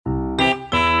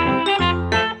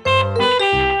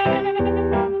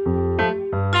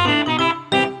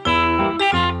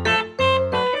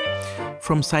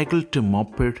From cycle to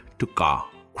moped to car,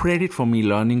 credit for me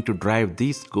learning to drive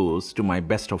these goes to my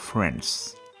best of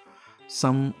friends,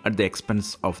 some at the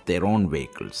expense of their own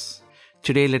vehicles.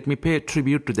 Today, let me pay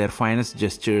tribute to their finest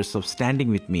gestures of standing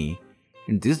with me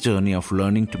in this journey of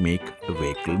learning to make a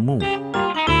vehicle move.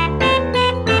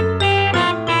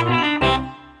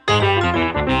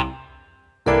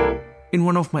 In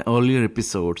one of my earlier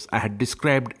episodes, I had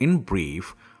described in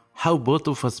brief how both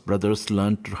of us brothers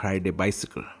learned to ride a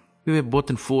bicycle. We were both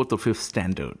in 4th or 5th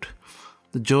standard.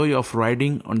 The joy of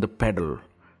riding on the pedal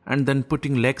and then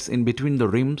putting legs in between the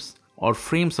rims or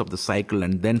frames of the cycle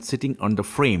and then sitting on the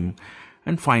frame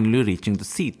and finally reaching the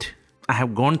seat. I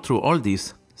have gone through all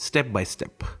these step by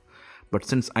step. But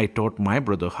since I taught my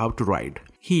brother how to ride,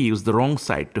 he used the wrong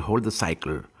side to hold the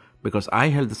cycle because I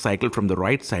held the cycle from the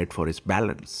right side for his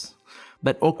balance.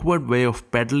 That awkward way of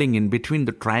pedaling in between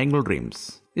the triangle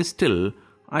rims is still,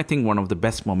 I think, one of the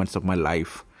best moments of my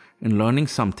life in learning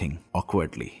something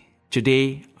awkwardly.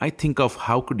 Today, I think of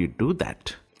how could you do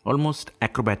that? Almost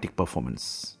acrobatic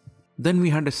performance. Then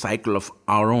we had a cycle of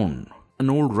our own,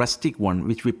 an old rustic one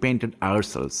which we painted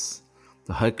ourselves.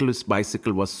 The Hercules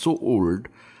bicycle was so old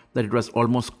that it was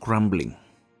almost crumbling.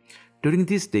 During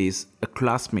these days, a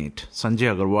classmate,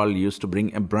 Sanjay Agarwal, used to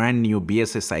bring a brand new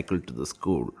BSA cycle to the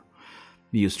school.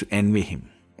 We used to envy him.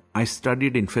 I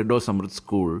studied in Firdaus Amrit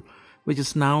School, which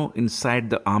is now inside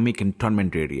the army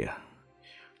cantonment area.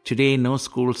 Today, no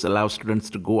schools allow students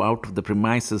to go out of the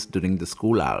premises during the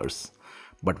school hours,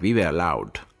 but we were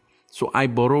allowed. So I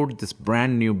borrowed this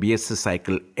brand new BSA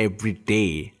cycle every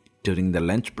day during the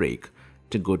lunch break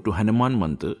to go to Hanuman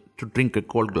Mandir to drink a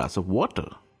cold glass of water.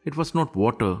 It was not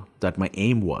water that my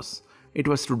aim was. It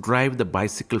was to drive the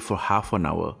bicycle for half an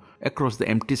hour across the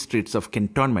empty streets of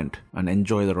cantonment and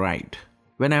enjoy the ride.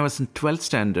 When I was in 12th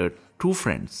standard, two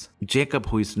friends, Jacob,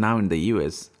 who is now in the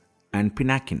US, and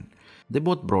Pinakin, they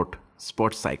both brought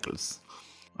sports cycles.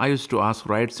 I used to ask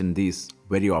rides in these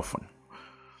very often.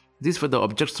 These were the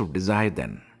objects of desire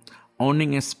then.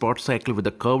 Owning a sports cycle with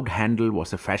a curved handle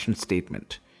was a fashion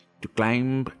statement. To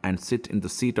climb and sit in the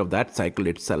seat of that cycle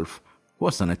itself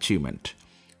was an achievement.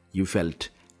 You felt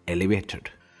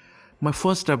elevated. My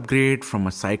first upgrade from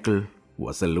a cycle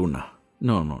was a Luna.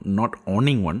 No, not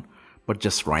owning one, but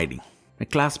just riding. My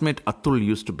classmate Atul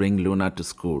used to bring Luna to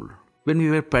school. When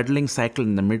we were pedaling cycle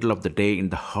in the middle of the day in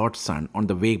the hot sun on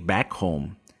the way back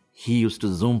home, he used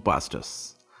to zoom past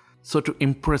us. So to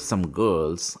impress some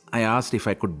girls, I asked if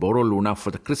I could borrow Luna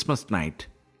for the Christmas night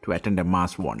to attend a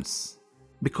mass once.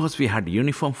 Because we had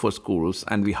uniform for schools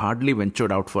and we hardly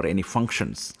ventured out for any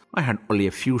functions, I had only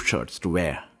a few shirts to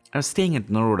wear. I was staying at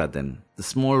Naroda then. The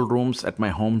small rooms at my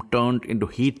home turned into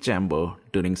heat chamber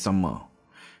during summer.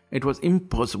 It was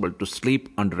impossible to sleep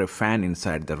under a fan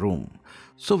inside the room.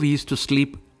 So we used to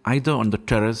sleep either on the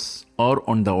terrace or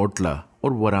on the otla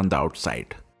or veranda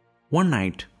outside. One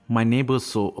night, my neighbors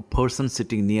saw a person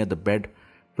sitting near the bed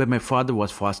where my father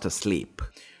was fast asleep.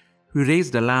 We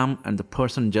raised the alarm and the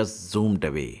person just zoomed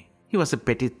away. He was a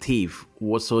petty thief who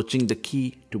was searching the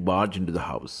key to barge into the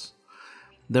house.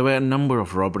 There were a number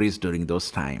of robberies during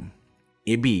those times.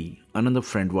 Ebi, another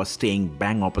friend, was staying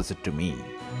bang opposite to me.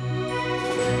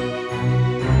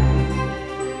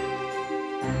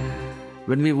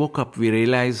 When we woke up, we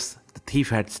realized the thief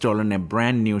had stolen a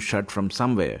brand new shirt from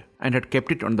somewhere and had kept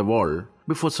it on the wall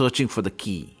before searching for the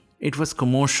key. It was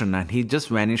commotion and he just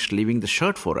vanished, leaving the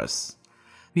shirt for us.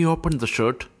 We opened the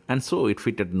shirt and saw it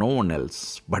fitted no one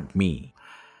else but me.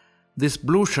 This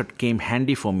blue shirt came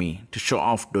handy for me to show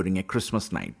off during a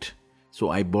Christmas night. So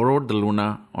I borrowed the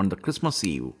Luna on the Christmas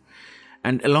Eve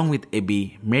and along with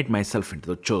Ebi made myself into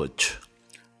the church.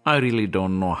 I really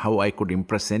don't know how I could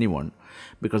impress anyone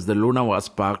because the Luna was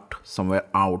parked somewhere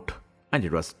out and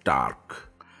it was dark.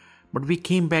 But we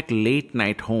came back late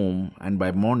night home and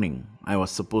by morning I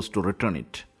was supposed to return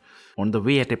it. On the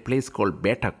way at a place called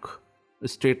Betak, a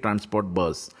state transport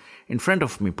bus in front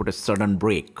of me put a sudden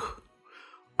brake.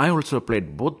 I also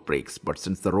applied both brakes, but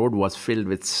since the road was filled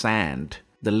with sand,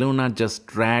 the Luna just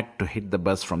dragged to hit the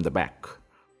bus from the back.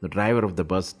 The driver of the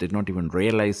bus did not even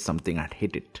realize something had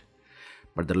hit it.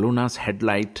 But the Luna's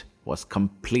headlight was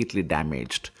completely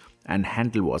damaged and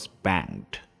handle was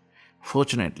banged.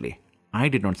 Fortunately, I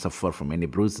did not suffer from any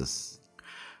bruises.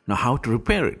 Now how to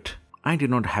repair it? I did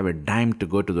not have a dime to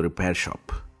go to the repair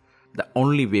shop. The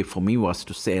only way for me was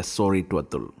to say sorry to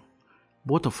Atul.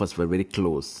 Both of us were very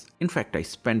close. In fact, I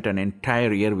spent an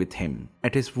entire year with him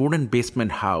at his wooden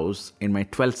basement house in my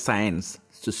 12th science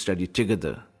to study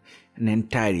together. An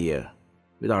entire year,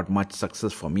 without much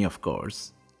success for me, of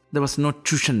course. There was no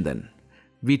tuition then.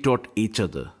 We taught each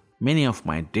other. Many of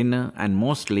my dinner and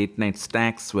most late night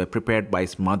snacks were prepared by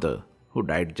his mother, who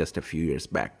died just a few years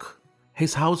back.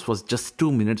 His house was just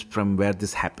 2 minutes from where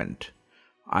this happened.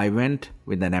 I went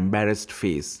with an embarrassed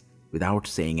face without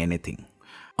saying anything.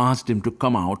 Asked him to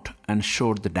come out and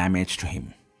showed the damage to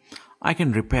him. I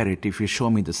can repair it if you show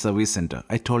me the service center,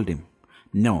 I told him.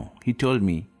 No, he told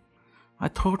me. I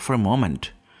thought for a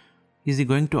moment. Is he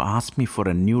going to ask me for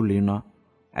a new Luna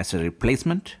as a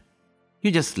replacement?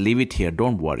 You just leave it here,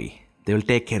 don't worry. They will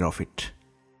take care of it,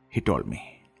 he told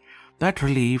me. That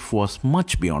relief was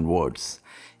much beyond words.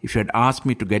 If you had asked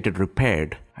me to get it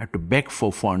repaired, I had to beg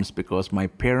for funds because my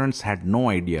parents had no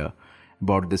idea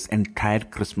about this entire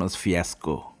Christmas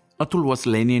fiasco. Atul was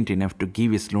lenient enough to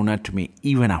give his Luna to me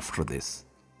even after this.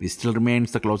 We still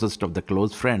remains the closest of the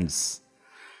close friends.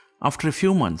 After a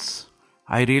few months,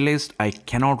 I realized I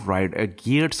cannot ride a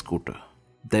geared scooter.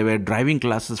 There were driving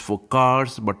classes for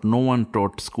cars, but no one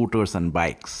taught scooters and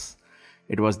bikes.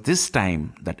 It was this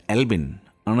time that Albin,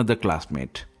 another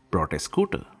classmate, brought a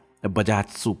scooter, a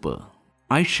Bajaj Super.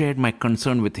 I shared my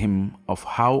concern with him of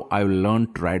how I will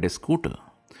learn to ride a scooter.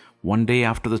 One day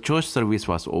after the church service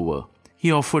was over,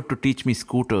 he offered to teach me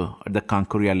scooter at the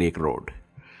Kankuria Lake Road.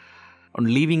 On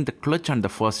leaving the clutch on the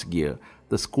first gear,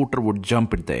 the scooter would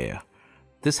jump in the air.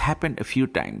 This happened a few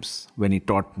times when he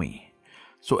taught me.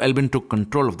 So Albin took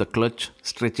control of the clutch,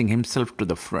 stretching himself to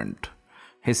the front.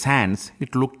 His hands,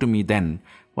 it looked to me then,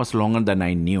 was longer than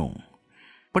I knew.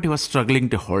 But he was struggling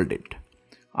to hold it.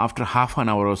 After half an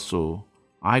hour or so,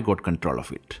 I got control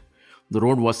of it. The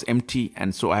road was empty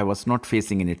and so I was not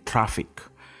facing any traffic.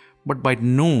 But by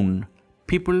noon,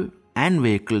 people and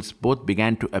vehicles both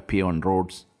began to appear on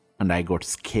roads and I got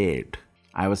scared.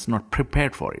 I was not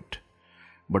prepared for it.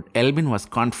 But Albin was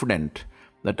confident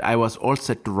that I was all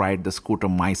set to ride the scooter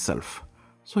myself.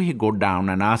 So he got down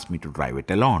and asked me to drive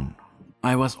it alone.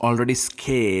 I was already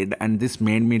scared and this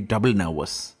made me double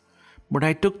nervous. But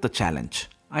I took the challenge.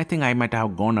 I think I might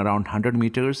have gone around 100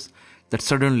 meters that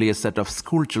suddenly a set of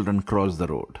school children crossed the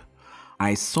road.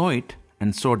 I saw it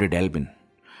and so did Albin.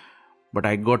 But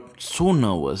I got so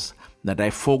nervous that I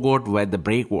forgot where the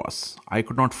brake was. I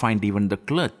could not find even the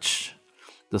clutch.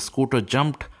 The scooter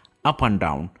jumped up and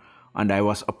down and I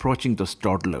was approaching those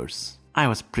toddlers. I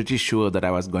was pretty sure that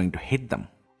I was going to hit them.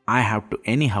 I had to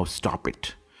anyhow stop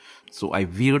it. So I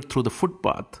veered through the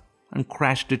footpath and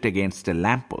crashed it against a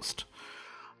lamppost.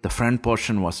 The front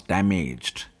portion was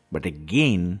damaged, but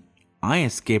again, I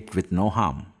escaped with no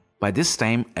harm. By this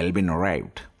time, Albin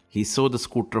arrived. He saw the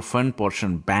scooter front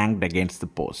portion banged against the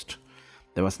post.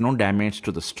 There was no damage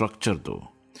to the structure though,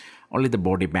 only the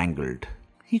body bangled.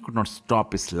 He could not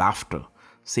stop his laughter,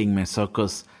 seeing my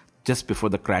circus just before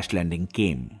the crash landing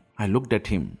came. I looked at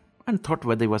him and thought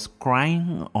whether he was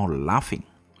crying or laughing.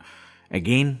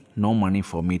 Again, no money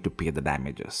for me to pay the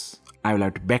damages. I will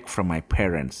have to beg from my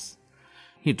parents.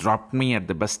 He dropped me at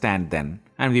the bus stand then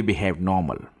and we behaved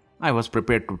normal. I was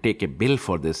prepared to take a bill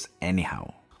for this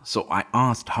anyhow. So I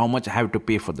asked how much I have to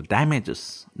pay for the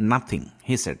damages. Nothing,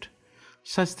 he said.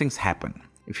 Such things happen.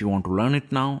 If you want to learn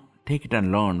it now, take it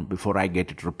and learn before I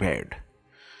get it repaired.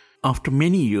 After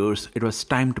many years, it was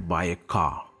time to buy a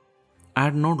car. I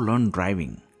had not learned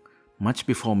driving. Much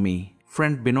before me,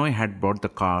 friend Binoy had bought the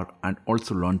car and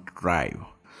also learned to drive.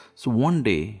 So one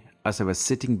day, as I was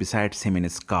sitting beside him in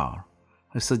his car,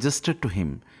 I suggested to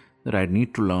him that I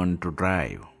need to learn to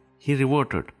drive. He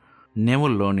reverted, never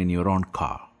learn in your own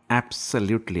car.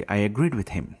 Absolutely, I agreed with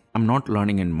him. I'm not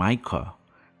learning in my car.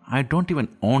 I don't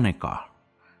even own a car.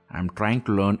 I'm trying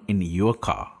to learn in your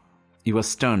car. He was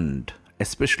stunned,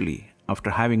 especially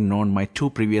after having known my 2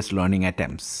 previous learning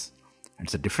attempts.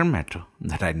 It's a different matter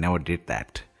that I never did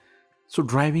that. So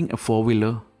driving a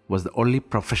 4-wheeler was the only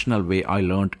professional way I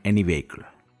learned any vehicle.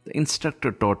 The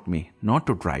instructor taught me not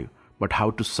to drive, but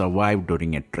how to survive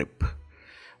during a trip.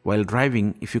 While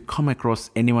driving, if you come across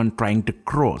anyone trying to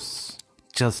cross,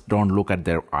 just don't look at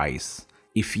their eyes.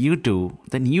 If you do,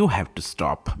 then you have to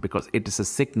stop because it is a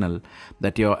signal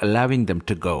that you are allowing them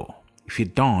to go. If you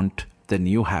don't, then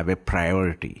you have a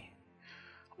priority.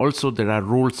 Also, there are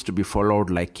rules to be followed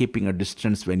like keeping a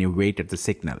distance when you wait at the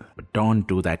signal, but don't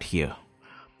do that here.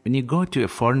 When you go to a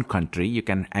foreign country, you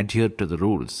can adhere to the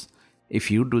rules. If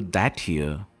you do that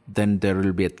here, then there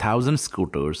will be 1,000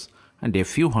 scooters and a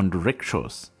few hundred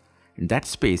rickshaws. In that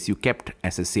space, you kept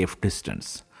as a safe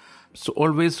distance. So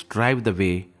always drive the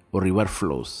way or river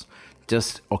flows.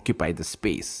 Just occupy the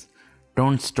space.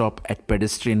 Don't stop at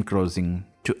pedestrian crossing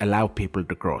to allow people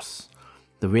to cross.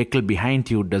 The vehicle behind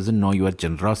you doesn't know your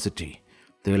generosity.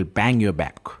 They will bang your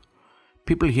back.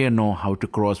 People here know how to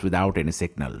cross without any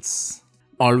signals.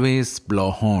 Always blow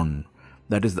a horn.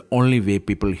 That is the only way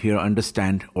people here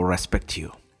understand or respect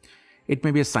you. It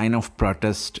may be a sign of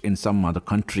protest in some other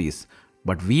countries,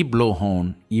 But we blow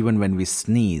horn even when we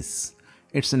sneeze.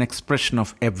 It's an expression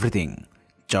of everything: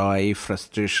 joy,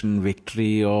 frustration,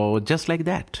 victory, or just like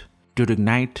that. During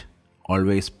night,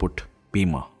 always put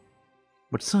beamer.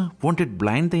 But sir, won't it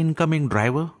blind the incoming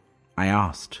driver? I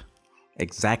asked.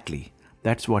 Exactly.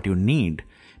 That's what you need,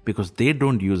 because they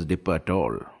don't use dip at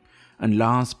all. And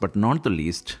last but not the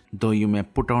least, though you may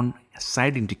put on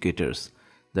side indicators,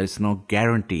 there is no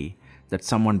guarantee that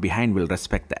someone behind will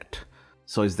respect that.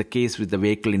 So is the case with the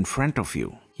vehicle in front of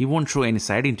you. He won't show any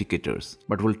side indicators,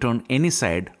 but will turn any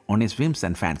side on his whims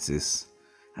and fancies.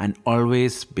 And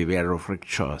always beware of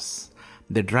rickshaws.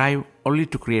 They drive only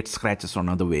to create scratches on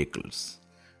other vehicles.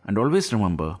 And always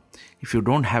remember, if you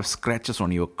don't have scratches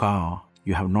on your car,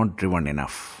 you have not driven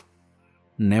enough.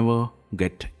 Never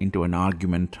get into an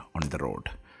argument on the road.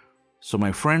 So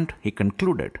my friend, he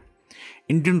concluded,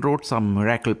 Indian roads are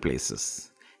miracle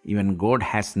places. Even God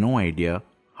has no idea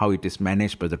how it is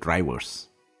managed by the drivers.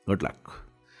 Good luck.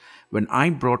 When I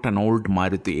brought an old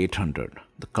Maruti 800,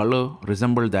 the color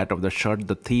resembled that of the shirt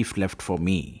the thief left for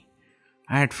me.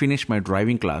 I had finished my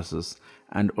driving classes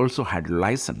and also had a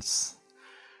license.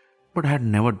 But I had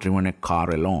never driven a car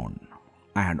alone.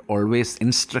 I had always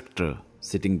instructor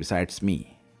sitting beside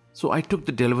me. So I took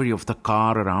the delivery of the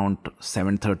car around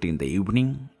 7:30 in the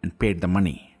evening and paid the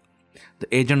money.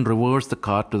 The agent reversed the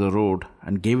car to the road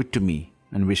and gave it to me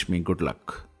and wished me good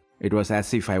luck. It was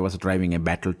as if I was driving a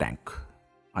battle tank.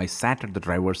 I sat at the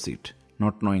driver's seat,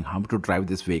 not knowing how to drive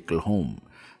this vehicle home,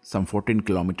 some 14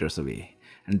 kilometers away,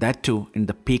 and that too in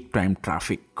the peak time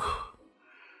traffic.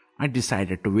 I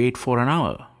decided to wait for an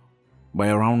hour. By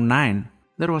around 9,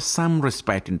 there was some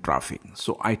respite in traffic,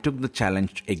 so I took the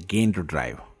challenge again to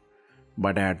drive.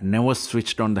 But I had never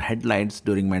switched on the headlights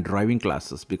during my driving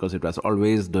classes because it was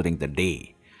always during the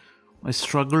day. I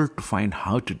struggled to find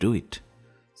how to do it.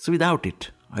 So without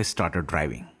it, I started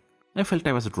driving. I felt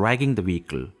I was dragging the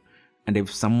vehicle, and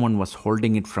if someone was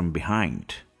holding it from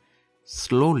behind.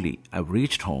 Slowly, I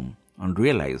reached home and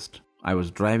realized I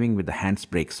was driving with the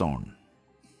handbrakes on.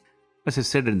 As I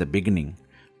said in the beginning,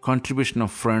 contribution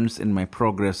of friends in my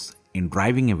progress in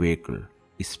driving a vehicle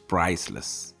is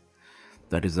priceless.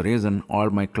 That is the reason all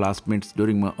my classmates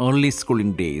during my early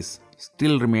schooling days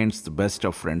still remains the best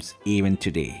of friends even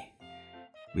today.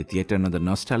 With yet another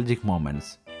nostalgic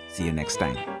moments, see you next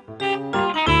time.